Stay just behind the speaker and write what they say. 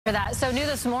For that. So new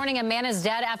this morning, a man is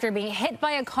dead after being hit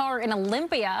by a car in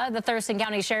Olympia. The Thurston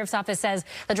County Sheriff's Office says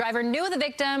the driver knew the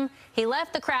victim, he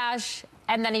left the crash,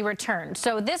 and then he returned.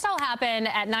 So this all happened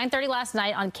at 9:30 last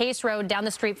night on Case Road down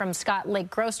the street from Scott Lake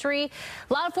Grocery.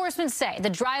 Law enforcement say the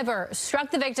driver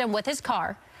struck the victim with his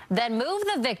car, then moved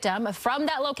the victim from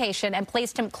that location and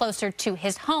placed him closer to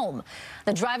his home.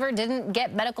 The driver didn't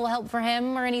get medical help for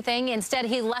him or anything. Instead,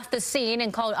 he left the scene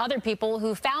and called other people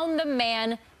who found the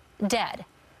man dead.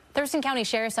 Thurston County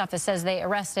Sheriff's Office says they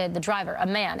arrested the driver, a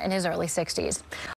man in his early 60s.